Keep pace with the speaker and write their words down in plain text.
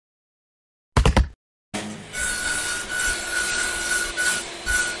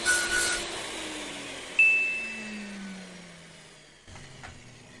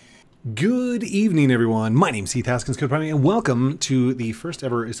Good evening, everyone. My name's Heath, Haskins, and welcome to the first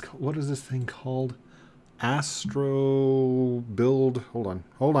ever. What is this thing called? Astro build. Hold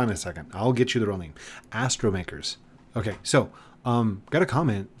on a second. I'll get you the real name. Astromakers. Okay, so got a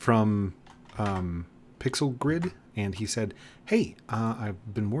comment from Pixel Grid, and he said, "Hey,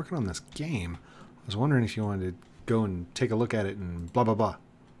 I've been working on this game. I was wondering if you wanted to go and take a look at it and blah blah blah."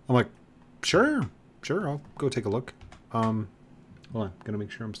 I'm like, sure, I'll go take a look. Hold on, gonna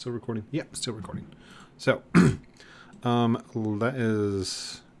make sure I'm still recording. Yep, still recording. So, that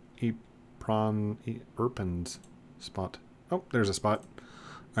is Erpen's spot. Oh, there's a spot.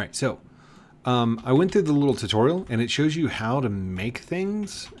 All right, so I went through the little tutorial, and it shows you how to make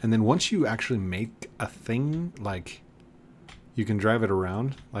things, and then once you actually make a thing, like you can drive it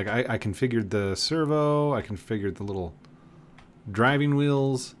around. Like I configured the servo, I configured the little driving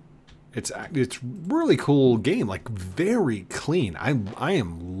wheels. It's really cool game, like very clean. I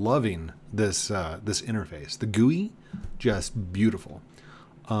am loving this this interface. The GUI, just beautiful.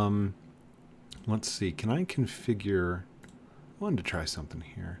 Let's see. Can I configure? I wanted to try something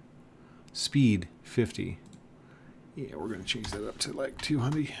here. Speed 50. Yeah, we're gonna change that up to like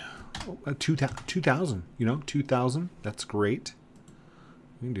 200. 2,000. You know, 2,000. That's great.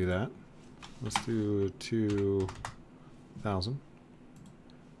 We can do that. Let's do 2,000.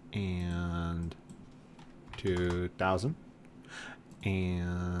 And 2,000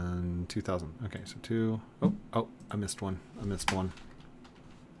 and 2,000. Okay, so oh, I missed one.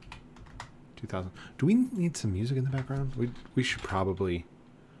 2,000. Do we need some music in the background? We should probably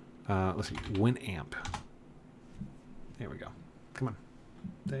let's see, Winamp. There we go. Come on.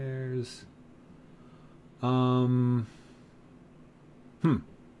 There's I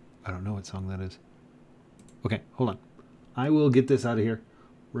don't know what song that is. Okay, hold on. I will get this out of here.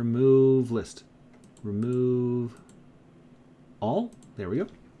 Remove list. Remove all. There we go.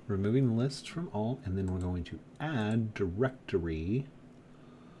 Removing the list from all. And then we're going to add directory.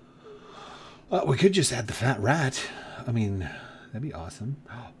 We could just add the fat rat. I mean, that'd be awesome.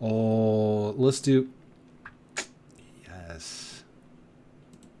 Oh, let's do. Yes.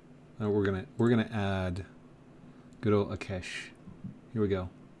 We're gonna add good old Akesh. Here we go.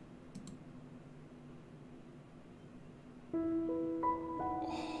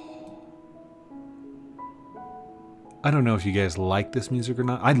 I don't know if you guys like this music or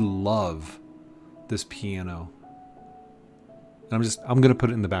not. I love this piano. And I'm gonna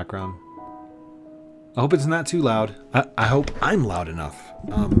put it in the background. I hope it's not too loud. I hope I'm loud enough.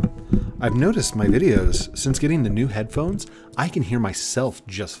 I've noticed my videos, since getting the new headphones, I can hear myself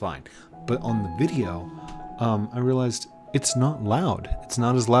just fine. But on the video, I realized it's not loud. It's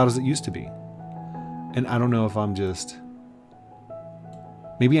not as loud as it used to be. And I don't know if I'm just...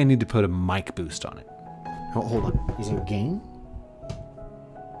 Maybe I need to put a mic boost on it. Hold on. Is there gain?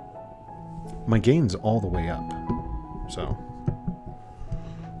 My gain's all the way up. So.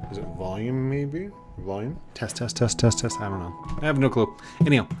 Is it volume maybe? Volume? Test. I don't know. I have no clue.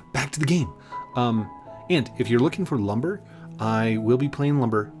 Anyhow, back to the game. And if you're looking for lumber, I will be playing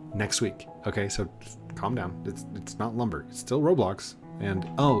lumber next week. Okay, so just calm down. It's not lumber. It's still Roblox. And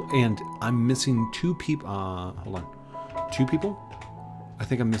and I'm missing two people. Hold on. 2 people? I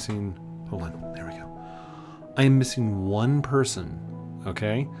think I'm missing. Hold on. There we go. I am missing one person,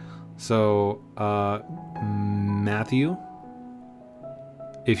 okay? So, Matthew,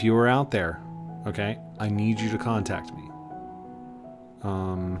 if you are out there, okay, I need you to contact me.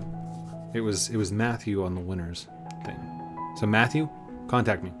 It was Matthew on the winners thing. So Matthew,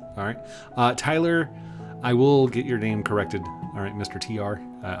 contact me, all right? Tyler, I will get your name corrected, all right, Mr. TR.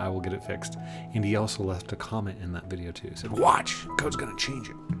 I will get it fixed. And he also left a comment in that video too. He said, watch, code's gonna change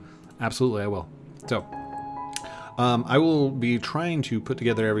it. Absolutely, I will. So, I will be trying to put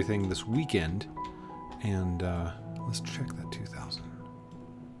together everything this weekend, and let's check that 2,000.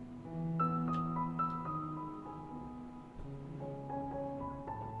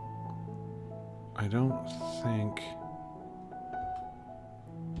 I don't think...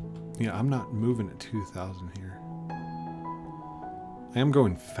 Yeah, I'm not moving at 2,000 here. I am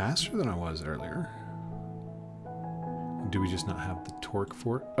going faster than I was earlier. Do we just not have the torque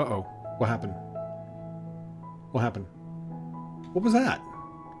for it? Uh-oh, what happened? What happened? What was that?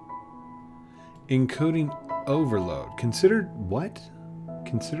 Encoding overload. Consider what?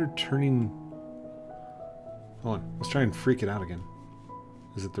 Consider turning... Hold on. Let's try and freak it out again.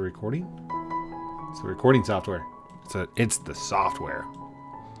 Is it the recording? It's the recording software. It's the software.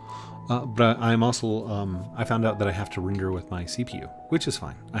 But I'm also... I found out that I have to render with my CPU, which is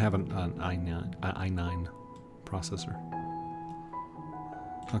fine. I have an i9 processor.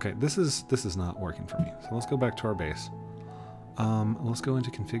 Okay, this is not working for me. So let's go back to our base. Let's go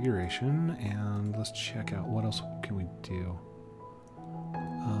into configuration and let's check out what else can we do.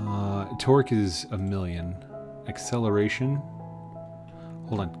 Torque is 1,000,000. Acceleration.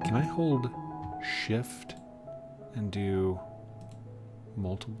 Hold on. Can I hold shift and do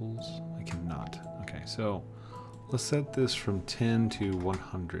multiples? I cannot. Okay, so let's set this from 10 to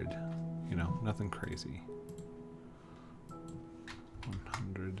 100. You know, nothing crazy.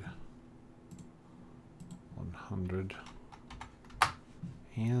 100. 100.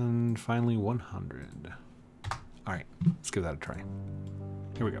 And finally 100. Alright, let's give that a try.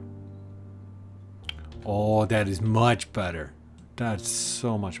 Here we go. Oh, that is much better. That's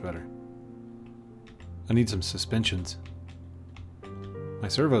so much better. I need some suspensions. My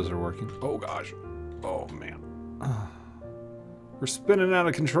servos are working. Oh gosh. Oh man. We're spinning out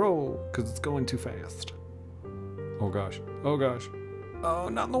of control because it's going too fast. Oh gosh. Oh gosh. Oh,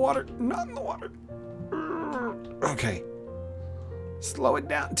 not in the water. Not in the water. Okay. Slow it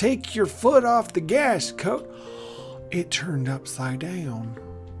down. Take your foot off the gas, coat. It turned upside down.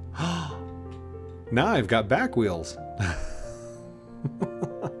 Now I've got back wheels.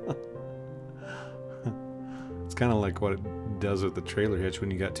 It's kind of like what it does with the trailer hitch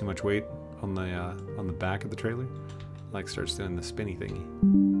when you got too much weight on the back of the trailer. Like starts doing the spinny thingy.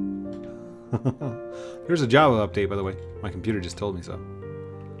 There's a Java update, by the way. My computer just told me so.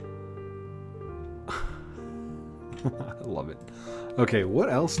 I love it. Okay, what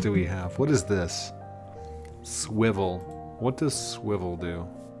else do we have? What is this? Swivel. What does swivel do?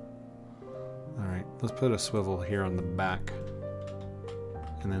 Alright, let's put a swivel here on the back.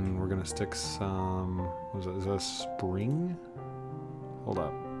 And then we're going to stick some... What is that? Is that a spring? Hold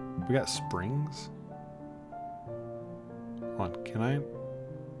up. We got springs? Hold on, can I...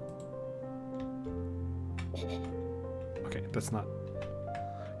 Okay, that's not...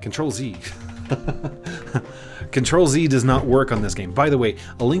 Control Z. Control Z does not work on this game. By the way,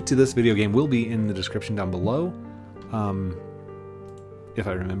 a link to this video game will be in the description down below. If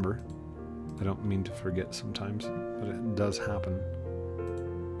I remember. I don't mean to forget sometimes, but it does happen.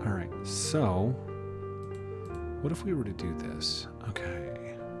 Alright, so... What if we were to do this?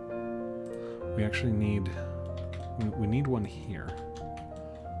 Okay. We actually need... We need one here.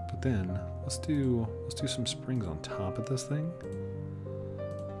 But then, let's do some springs on top of this thing.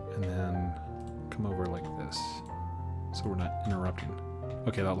 And then come over like this. So we're not interrupting.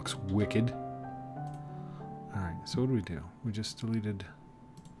 Okay, that looks wicked. Alright, so what do we do? We just deleted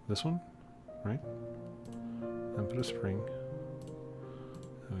this one, right? And put a spring.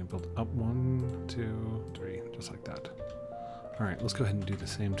 And we build up 1, 2, 3, just like that. Alright, let's go ahead and do the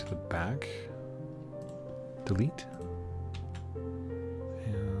same to the back. Delete.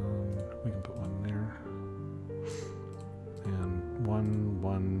 And we can put one there. And 1,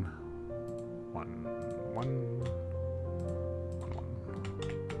 1, 1, 1,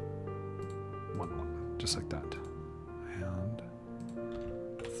 1, 1, just like that. And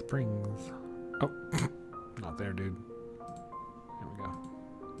springs. Oh, not there, dude. Here we go.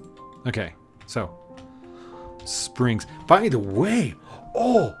 Okay, so springs. By the way,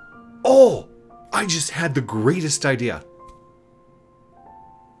 I just had the greatest idea.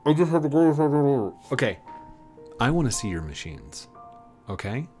 Okay, I want to see your machines.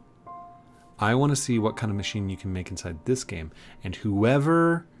 Okay? I want to see what kind of machine you can make inside this game. And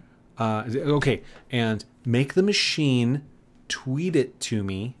whoever... okay, and make the machine, tweet it to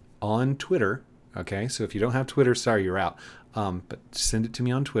me on Twitter. Okay, so if you don't have Twitter, sorry, you're out. But send it to me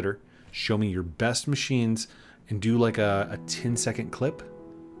on Twitter. Show me your best machines and do like a 10-second clip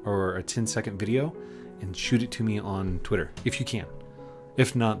or a 10-second video and shoot it to me on Twitter if you can.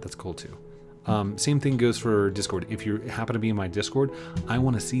 If not, that's cool too. Same thing goes for Discord. If you happen to be in my Discord, I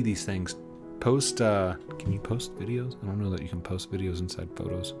want to see these things. Post, can you post videos? I don't know that you can post videos inside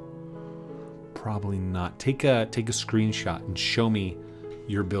photos. Probably not. Take a screenshot and show me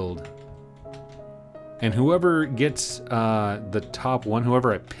your build. And whoever gets the top one,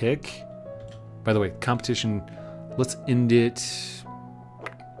 whoever I pick, by the way, competition, let's end it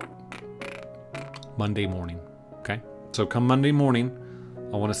Monday morning, okay? So come Monday morning,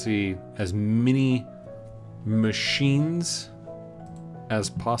 I want to see as many machines as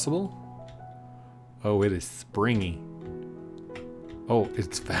possible. Oh, it is springy. Oh,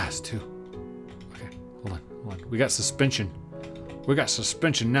 it's fast too. Okay, hold on. We got suspension. We got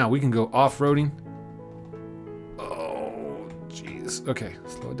suspension now. We can go off-roading. Oh, jeez. Okay,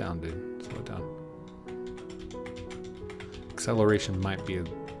 slow it down, dude. Slow it down. Acceleration might be a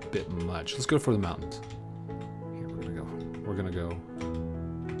bit much. Let's go for the mountains. Here, we're gonna go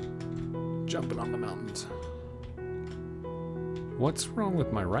jumping on the mountains. What's wrong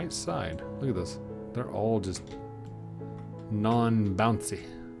with my right side? Look at this. They're all just non-bouncy.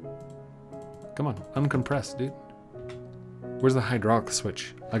 Come on, uncompress, dude. Where's the hydraulic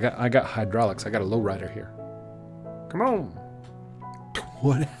switch? I got hydraulics. I got a lowrider here. Come on.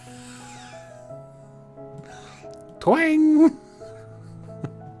 What? Twang!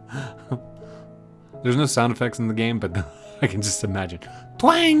 There's no sound effects in the game, but I can just imagine.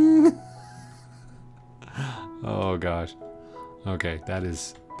 Twang! Oh gosh. Okay, that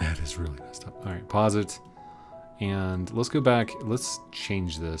is really messed up. All right, pause it. And let's go back. Let's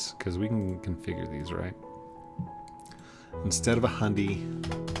change this because we can configure these, right? Instead of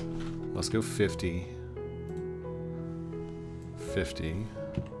 100, let's go 50. 50.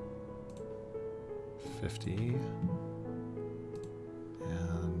 50.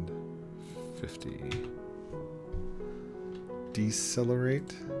 And 50.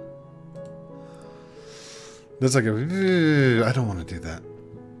 Decelerate. That's like a... I don't want to do that.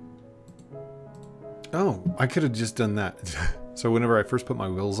 Oh, I could have just done that. So whenever I first put my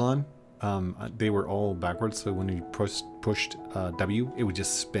wheels on, they were all backwards. So when you pushed W, it would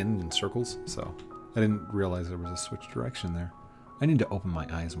just spin in circles. So I didn't realize there was a switch direction there. I need to open my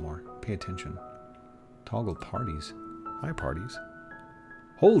eyes more. Pay attention. Toggle parties. Hi, parties.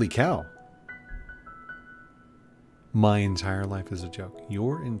 Holy cow. My entire life is a joke.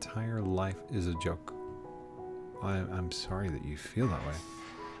 Your entire life is a joke. I'm sorry that you feel that way.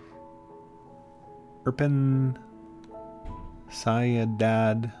 Erpen.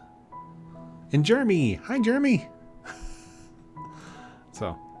 Sayadad. And Jeremy. Hi, Jeremy.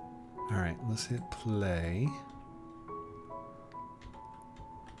 So, alright, let's hit play.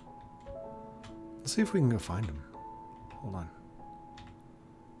 Let's see if we can go find them. Hold on.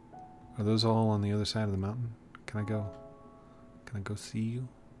 Are those all on the other side of the mountain? Can I go? Can I go see you?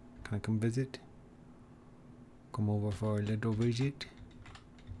 Can I come visit? Come over for a little visit?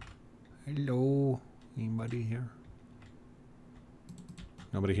 Hello? Anybody here?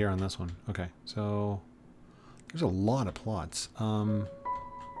 Nobody here on this one. Okay, so there's a lot of plots. I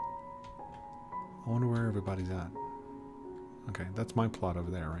wonder where everybody's at. Okay, that's my plot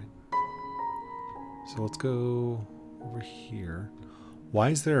over there, right? So let's go over here. Why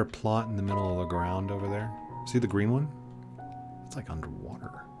is there a plot in the middle of the ground over there? See the green one? It's like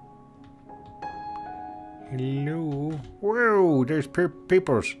underwater. Hello. Whoa, there's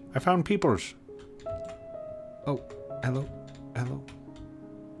peepers. I found peepers. Oh, hello. Hello.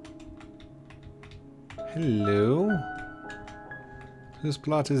 Hello. Whose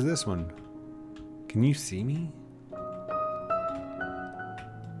plot is this one? Can you see me?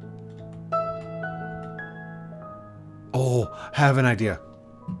 Oh, have an idea.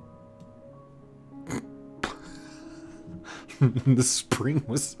 The spring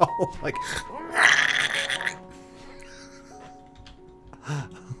was all like...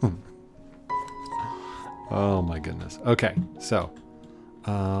 Oh my goodness. Okay, so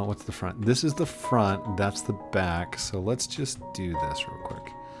what's the front? This is the front, that's the back. So let's just do this real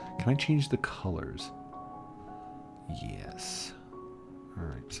quick. Can I change the colors? Yes.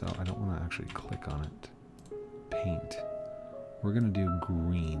 Alright, so I don't want to actually click on it. Paint. We're going to do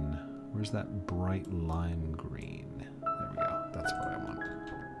green. Where's that bright lime green? There we go. That's what I want.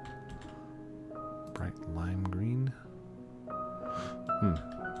 Bright lime green.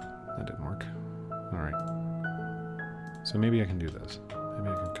 That didn't work. Alright. So maybe I can do this. Maybe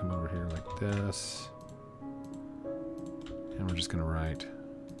I can come over here like this. And we're just going to write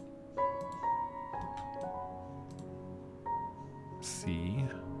C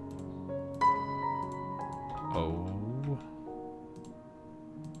O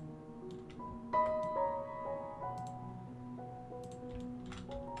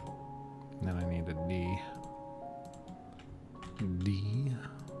and then I need a D. D.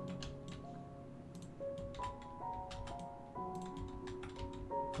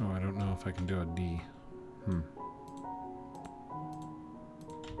 Oh, I don't know if I can do a D.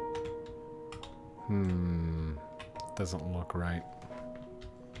 Doesn't look right.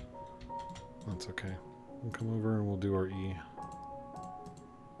 That's okay. We'll come over and we'll do our E.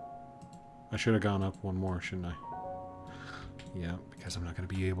 I should have gone up one more, shouldn't I? Yeah, because I'm not going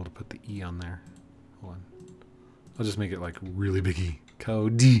to be able to put the E on there. Hold on. I'll just make it like really big E.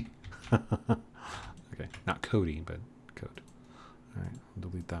 Cody. Okay, not Cody, but code. Alright,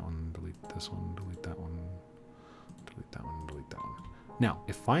 delete that one, delete this one, delete that one, delete that one, delete that one. Now,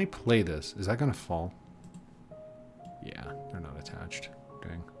 if I play this, is that going to fall? Yeah, they're not attached.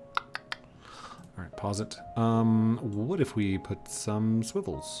 Dang. Alright, pause it. What if we put some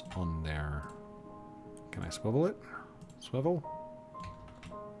swivels on there? Can I swivel it? Swivel.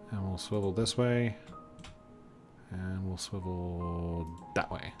 And we'll swivel this way. And we'll swivel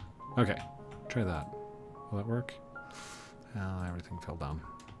that way. Okay, try that. Will that work? Oh, everything fell down.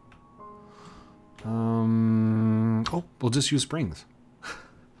 Oh, we'll just use springs.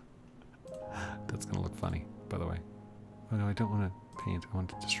 That's gonna look funny, by the way. Oh no, I don't want to paint. I want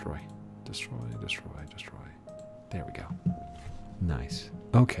to destroy. Destroy, destroy, destroy. There we go. Nice.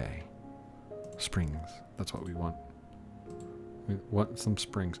 Okay. Springs. That's what we want. We want some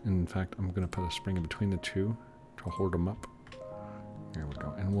springs. In fact, I'm gonna put a spring in between the two to hold them up. There we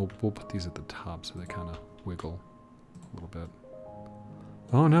go. And we'll put these at the top so they kind of wiggle a little bit.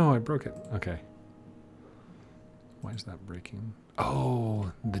 Oh no, I broke it. Okay. Why is that breaking?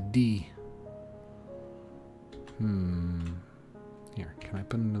 Oh, the D. Here, can I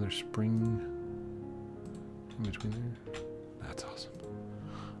put another spring in between there? That's awesome.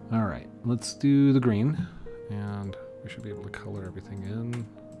 All right, let's do the green, and we should be able to color everything in.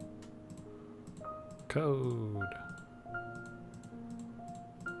 Code.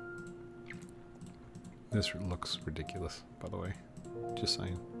 This looks ridiculous, by the way. Just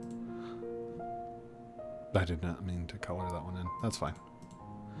saying. I did not mean to color that one in. That's fine.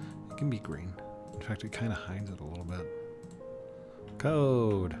 It can be green. In fact, it kind of hides it a little bit.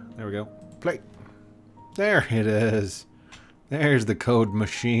 Code. There we go. Play. There it is. There's the code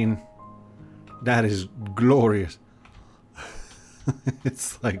machine. That is glorious.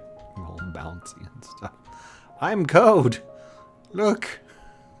 It's like all bouncy and stuff. I'm code. Look.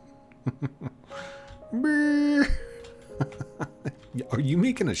 Are you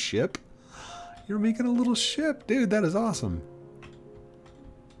making a ship? You're making a little ship. Dude, that is awesome.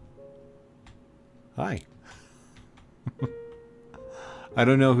 Hi. I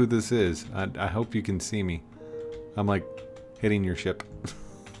don't know who this is. I hope you can see me. I'm like hitting your ship.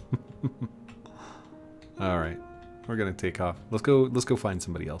 All right, we're gonna take off. Let's go find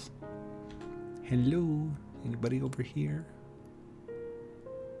somebody else. Hello, anybody over here?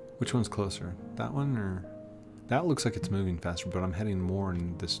 Which one's closer? That one or that looks like it's moving faster, but I'm heading more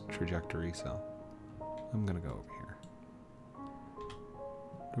in this trajectory, so I'm gonna go over here.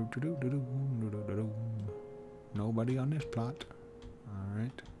 Nobody on this plot. All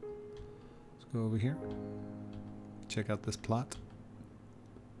right, let's go over here. Check out this plot.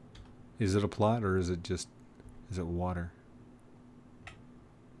 Is it a plot or is it water?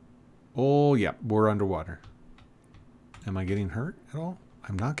 Oh yeah, we're underwater. Am I getting hurt at all?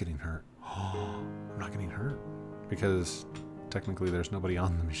 I'm not getting hurt. Oh, I'm not getting hurt because technically there's nobody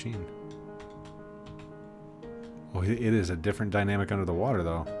on the machine. Oh, it is a different dynamic under the water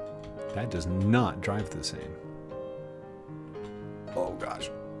though. That does not drive the same. Oh gosh.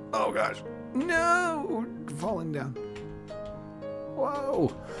 Oh gosh. No! Falling down.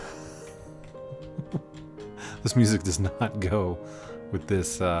 Whoa! This music does not go with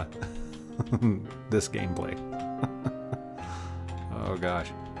this this gameplay. Oh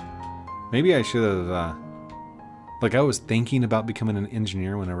gosh. Maybe I should have like I was thinking about becoming an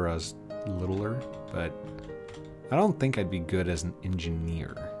engineer whenever I was littler, but I don't think I'd be good as an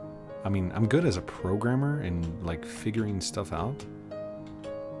engineer. I mean, I'm good as a programmer and like figuring stuff out,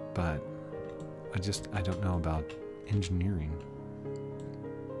 but I don't know about engineering.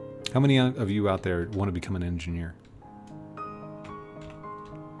 How many of you out there want to become an engineer?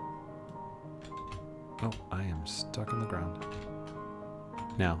 Oh, I am stuck on the ground.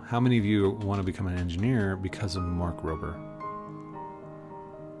 Now, how many of you want to become an engineer because of Mark Rober?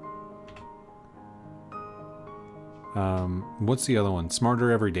 What's the other one?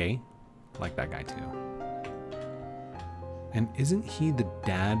 Smarter Every Day? I like that guy too. And isn't he the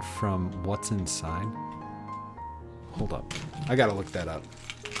dad from What's Inside? Hold up. I gotta look that up.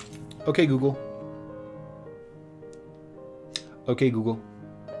 Okay, Google. Okay, Google.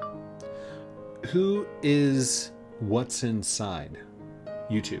 Who is What's Inside?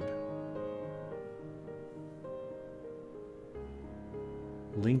 YouTube.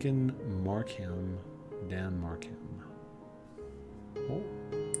 Lincoln Markham. Dan Markham. Oh.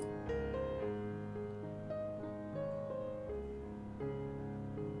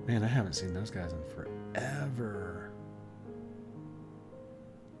 Man, I haven't seen those guys in forever.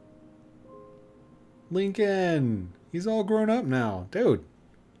 Lincoln! He's all grown up now. Dude.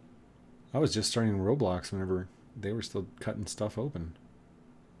 I was just starting Roblox whenever they were still cutting stuff open.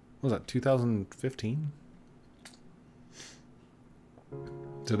 What was that, 2015?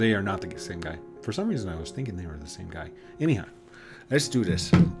 So they are not the same guy. For some reason I was thinking they were the same guy. Anyhow, let's do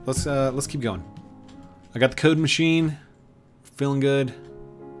this. Let's keep going. I got the code machine. Feeling good.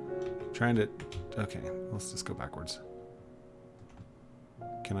 Trying to... Okay, let's just go backwards.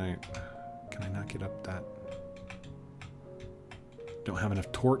 Can I not get up that? Don't have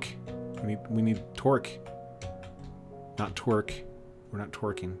enough torque. We need torque. Not twerk. We're not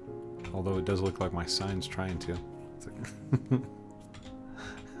twerking. Although it does look like my sign's trying to. It's like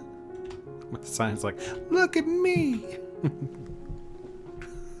my sign's like, look at me.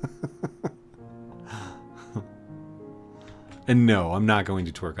 And no, I'm not going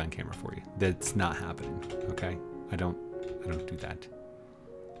to twerk on camera for you. That's not happening. Okay, I don't do that.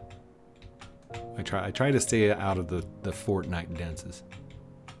 I try to stay out of the Fortnite dances.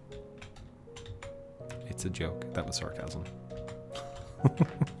 It's a joke. That was sarcasm.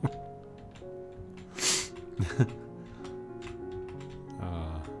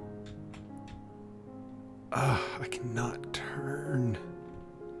 I cannot turn.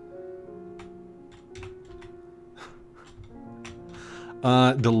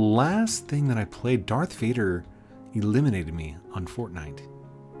 The last thing that I played, Darth Vader eliminated me on Fortnite.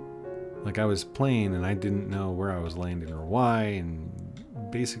 Like, I was playing and I didn't know where I was landing or why, and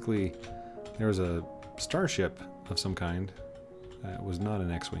basically there was a starship of some kind. It was not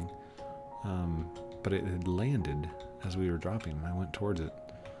an X-Wing, but it had landed as we were dropping, and I went towards it.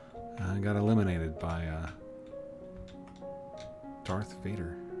 I got eliminated by Darth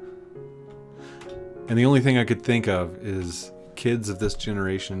Vader. And the only thing I could think of is kids of this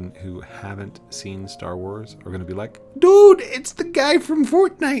generation who haven't seen Star Wars are going to be like, dude, it's the guy from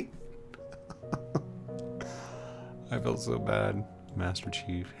Fortnite. I felt so bad. Master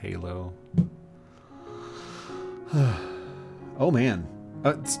Chief, Halo. Oh man,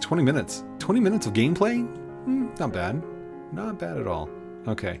 it's 20 minutes. 20 minutes of gameplay? Not bad. Not bad at all.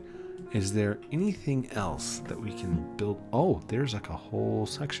 Okay, is there anything else that we can build? Oh, there's like a whole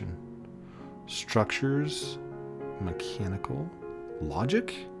section. Structures, mechanical,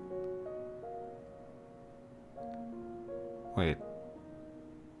 logic? Wait.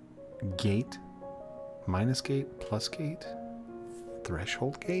 Gate, minus gate, plus gate,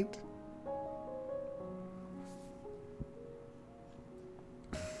 threshold gate?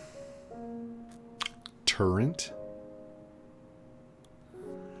 Turret?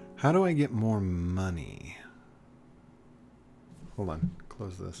 How do I get more money? Hold on,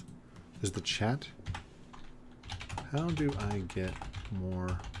 close this. Is the chat? How do I get more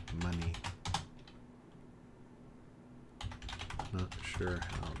money? Not sure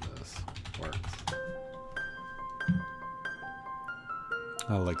how this works.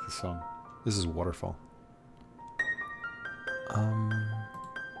 I like this song. This is Waterfall.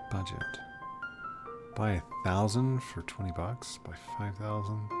 Budget. Buy 1,000 for 20 bucks. Buy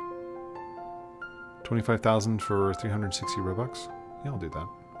 5,000. 25,000 for 360 Robux. Yeah, I'll do that.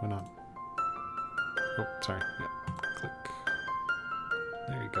 Why not? Oh, sorry. Yeah. Click.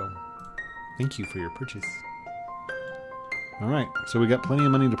 There you go. Thank you for your purchase. Alright, so we got plenty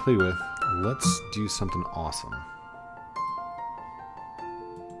of money to play with. Let's do something awesome.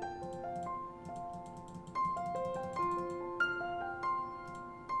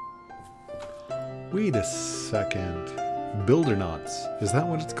 Wait a second. Buildernauts. Is that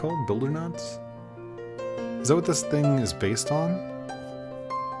what it's called? Buildernauts? Is that what this thing is based on?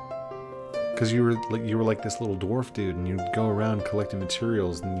 Because you were like this little dwarf dude, and you'd go around collecting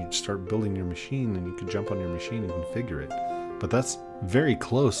materials, and you'd start building your machine, and you could jump on your machine and configure it. But that's very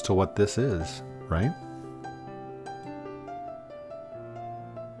close to what this is, right?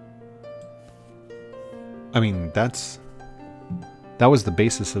 I mean, that was the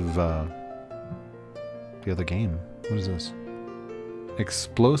basis of the other game. What is this?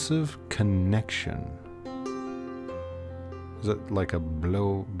 Explosive connection. Is it like a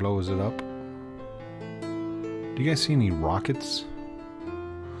blows it up? Do you guys see any rockets?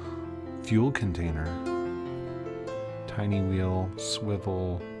 Fuel container. Tiny wheel,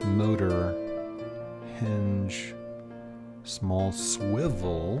 swivel, motor, hinge, small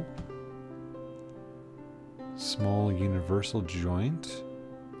swivel, small universal joint,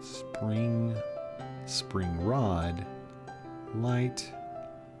 spring rod, light,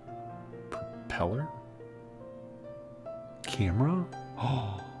 propeller, camera,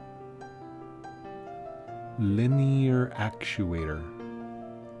 oh, linear actuator.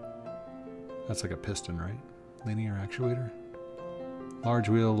 That's like a piston, right? Linear actuator. Large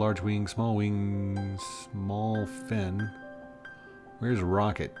wheel, large wing, small fin. Where's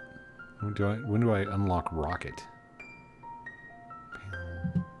rocket? When do I unlock rocket?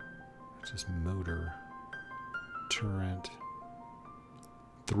 Panel. It's just motor. Turret.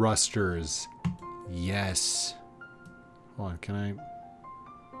 Thrusters. Yes. Hold on, can I?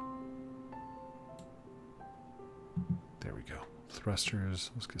 There we go. Thrusters.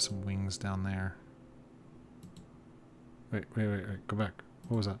 Let's get some wings down there. Wait. Go back.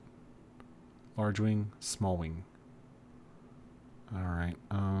 What was that? Large wing, small wing. Alright.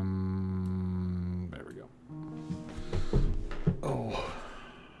 There we go. Oh.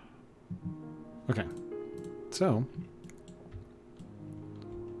 Okay. So,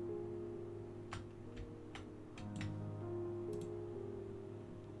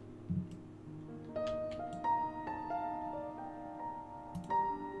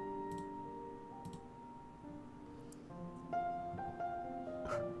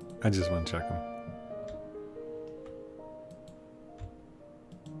 I just want to check them.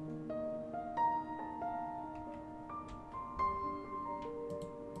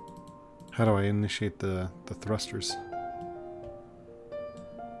 How do I initiate the thrusters?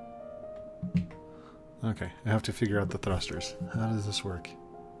 Okay, I have to figure out the thrusters. How does this work?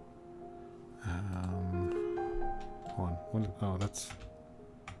 Hold on. Oh, that's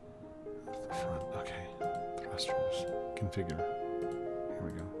the front. Okay, thrusters. Configure. Here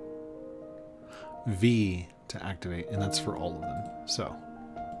we go. V to activate, and that's for all of them. So,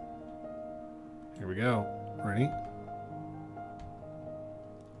 here we go. Ready?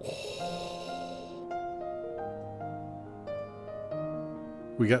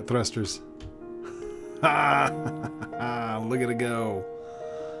 We got thrusters. Look at it go.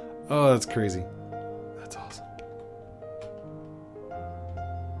 Oh, that's crazy. That's awesome.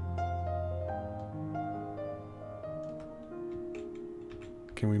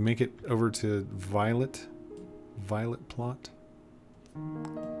 Can we make it over to violet? Violet plot?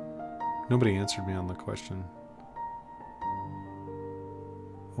 Nobody answered me on the question.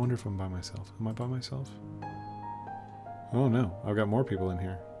 I wonder if I'm by myself. Am I by myself? Oh no, I've got more people in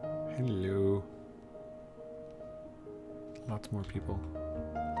here. Hello. Lots more people.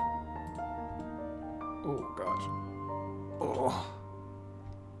 Oh gosh. Oh.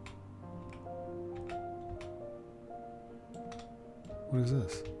 What is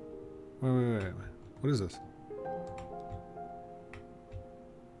this? Wait. What is this?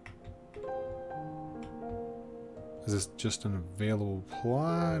 Is this just an available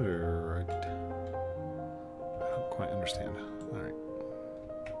plot, or I don't quite understand. All right.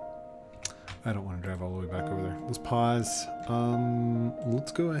 I don't want to drive all the way back over there. Let's pause.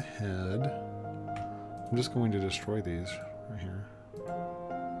 Let's go ahead. I'm just going to destroy these right here.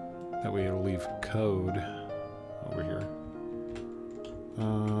 That way it'll leave code over here.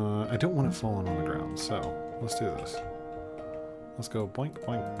 I don't want it falling on the ground, so let's do this. Let's go boink,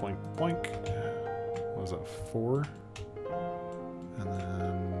 boink, boink, boink. What was that, 4? And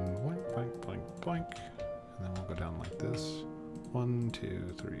then boink, boink, boink, boink. And then we'll go down like this. 1,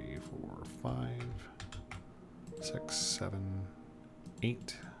 2, 3, 4, 5, 6, 7,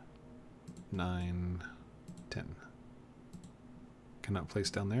 8, 9, 10. Cannot place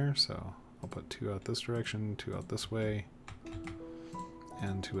down there, so I'll put 2 out this direction, 2 out this way,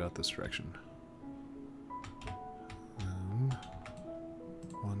 and 2 out this direction.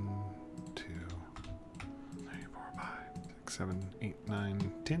 1, 2, 3, 4, 5, 6, 7, 8,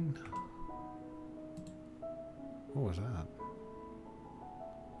 9, 10. What was that?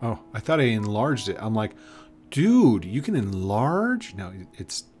 Oh, I thought I enlarged it. I'm like, dude, you can enlarge? No,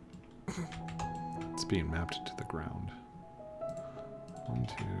 it's being mapped to the ground. 1,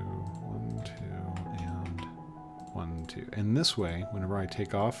 2, 1, 2, and 1, 2. And this way, whenever I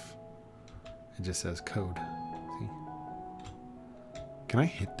take off, it just says code. See? Can I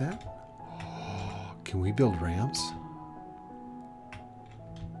hit that? Oh, can we build ramps?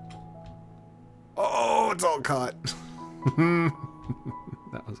 Oh, it's all caught.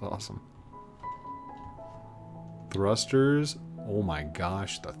 That was awesome. Thrusters. Oh my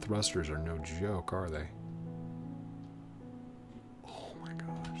gosh, the thrusters are no joke, are they? Oh my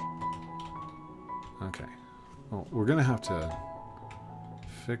gosh. Okay. Well, we're gonna have to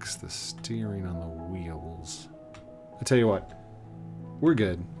fix the steering on the wheels. I tell you what, we're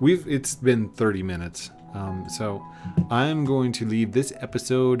good. It's been 30 minutes. So I'm going to leave this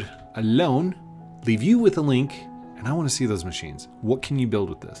episode alone, leave you with a link. And I want to see those machines. What can you build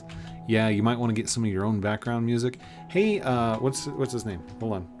with this? Yeah, you might want to get some of your own background music. Hey, what's his name?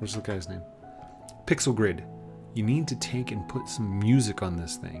 Hold on. What's the guy's name? Pixel Grid. You need to take and put some music on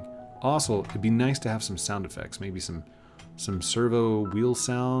this thing. Also, it'd be nice to have some sound effects. Maybe some servo wheel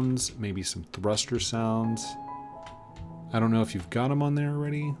sounds. Maybe some thruster sounds. I don't know if you've got them on there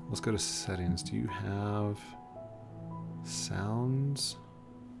already. Let's go to settings. Do you have sounds?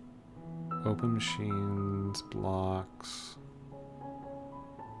 Open machines, blocks.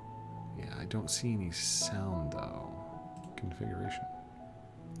 Yeah, I don't see any sound though. Configuration.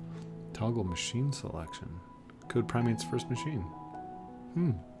 Toggle machine selection. Code Primate's first machine.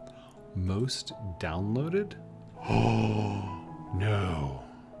 Most downloaded? Oh, no.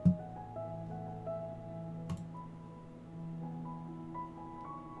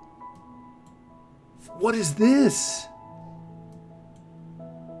 What is this?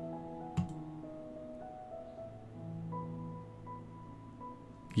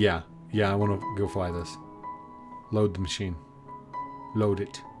 Yeah, I want to go fly this. Load the machine. Load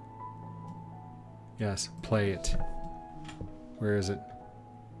it. Yes, play it. Where is it?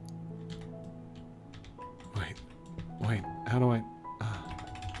 Wait, how do I...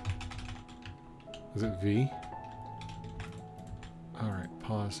 Is it V? Alright,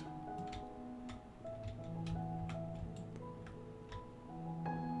 pause.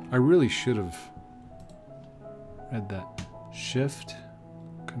 I really should have read that. Shift,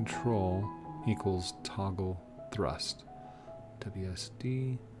 control, equals toggle thrust.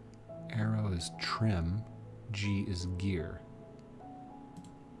 WSD, arrow is trim, G is gear.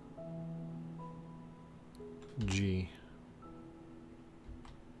 G.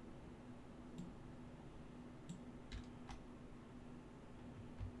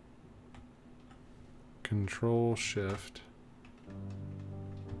 Control shift.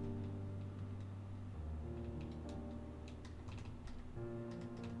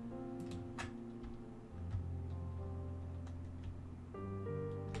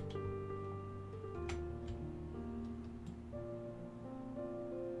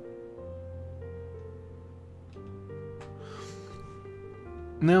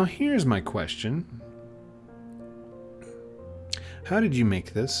 Now here's my question. How did you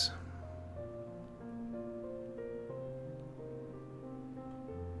make this?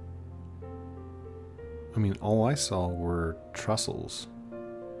 I mean, all I saw were trussels.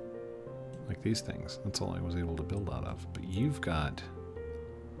 Like these things. That's all I was able to build out of. But you've got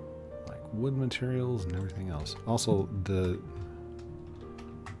like wood materials and everything else. Also, the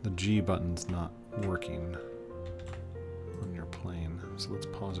G button's not working on your plane. So let's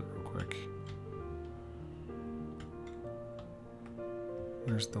pause it real quick.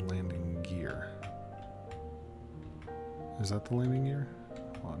 Where's the landing gear? Is that the landing gear?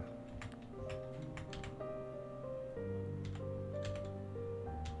 Hold on.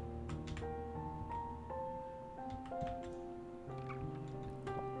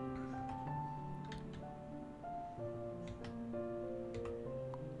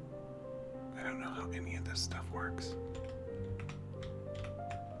 I don't know how any of this stuff works.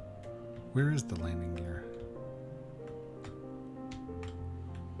 Where is the landing gear?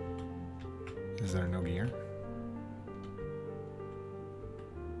 Is there no gear?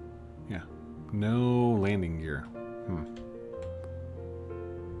 Yeah. No landing gear.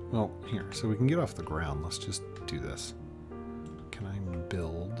 Well, here. So we can get off the ground. Let's just do this. Can I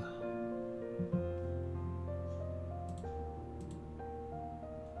build?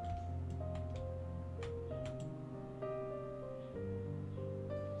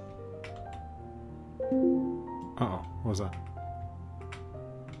 Uh-oh. What was that?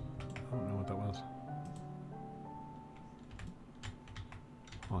 I don't know what that was.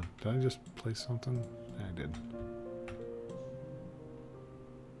 Hold on. Did I just place something? Yeah, I did.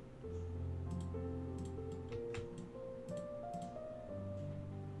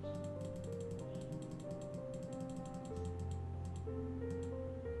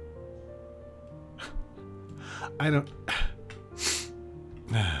 I don't...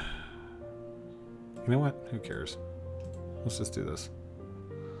 You know what? Who cares? Let's just do this.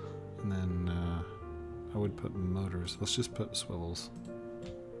 And then I would put motors. Let's just put swivels.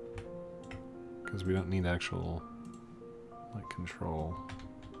 Because we don't need actual like control.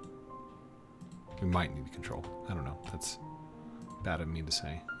 We might need control. I don't know. That's bad of me to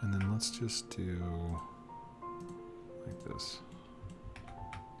say. And then let's just do like this.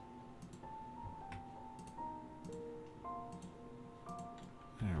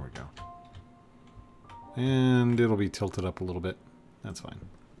 There we go. And it'll be tilted up a little bit. That's fine.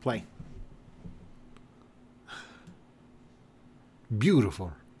 Play.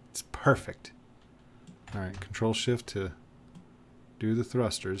 Beautiful. It's perfect. Alright, control shift to do the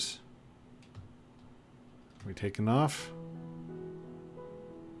thrusters. Are we taking off?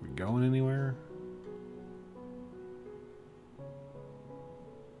 Are we going anywhere?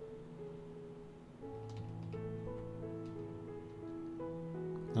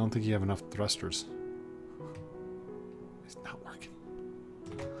 I don't think you have enough thrusters. It's not working.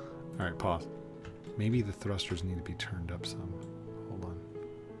 Alright, pause. Maybe the thrusters need to be turned up some. Hold on.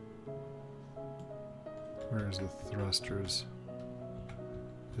 Where's the thrusters?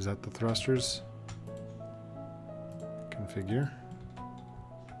 Is that the thrusters? Configure.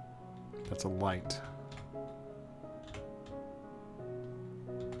 That's a light.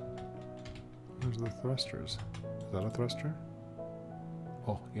 Where's the thrusters? Is that a thruster?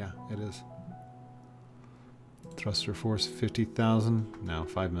 Oh, yeah, it is. Thruster force 50,000. No,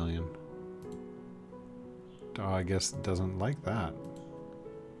 5 million. Oh, I guess it doesn't like that.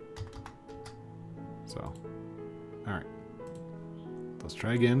 So, alright. Let's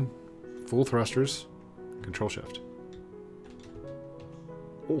try again. Full thrusters. Control shift.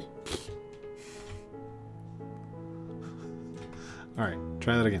 Oh. Alright,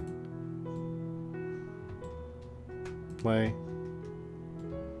 try that again. Play.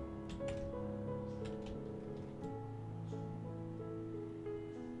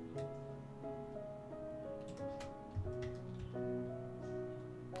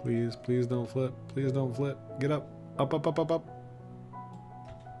 Please, please don't flip. Please don't flip. Get up. Up, up, up, up, up.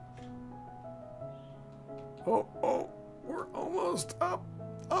 Oh, oh, we're almost up.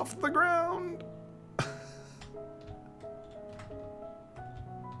 Off the ground.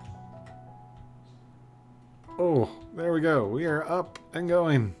 Oh, there we go. We are up and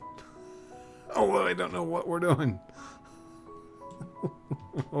going. Although I don't know what we're doing.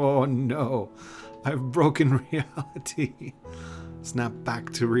 Oh no. I've broken reality. Snap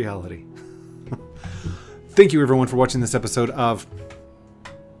back to reality. Thank you everyone for watching this episode of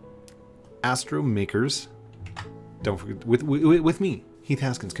Astromakers. Don't forget, with me, Heath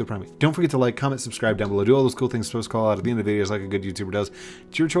Haskins, Code Primate. Don't forget to like, comment, subscribe down below. Do all those cool things supposed to call out at the end of videos like a good YouTuber does.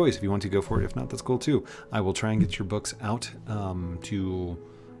 It's your choice. If you want to, go for it. If not, that's cool too. I will try and get your books out to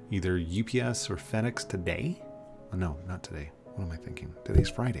either UPS or FedEx today. Oh, no, not today. What am I thinking? Today's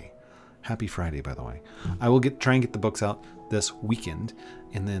Friday. Happy Friday, by the way. I will try and get the books out this weekend,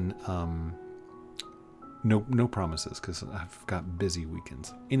 and then no promises because I've got busy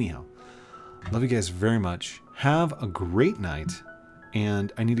weekends. Anyhow, love you guys very much. Have a great night,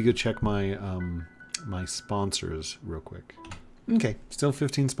 and I need to go check my my sponsors real quick. Okay, still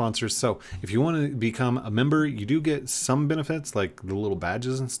 15 sponsors. So if you want to become a member, you do get some benefits like the little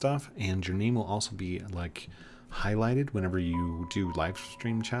badges and stuff, and your name will also be like highlighted whenever you do live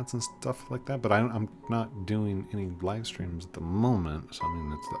stream chats and stuff like that. But I'm not doing any live streams at the moment, so I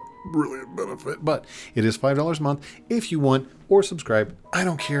mean it's not really a benefit. But it is $5 a month if you want, or subscribe. I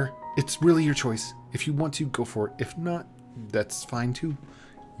don't care. It's really your choice. If you want to, go for it. If not, that's fine too.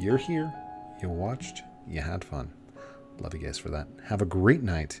 You're here. You watched. You had fun. Love you guys for that. Have a great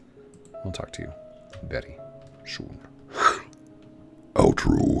night. We'll talk to you very soon.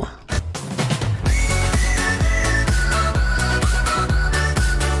 Outro.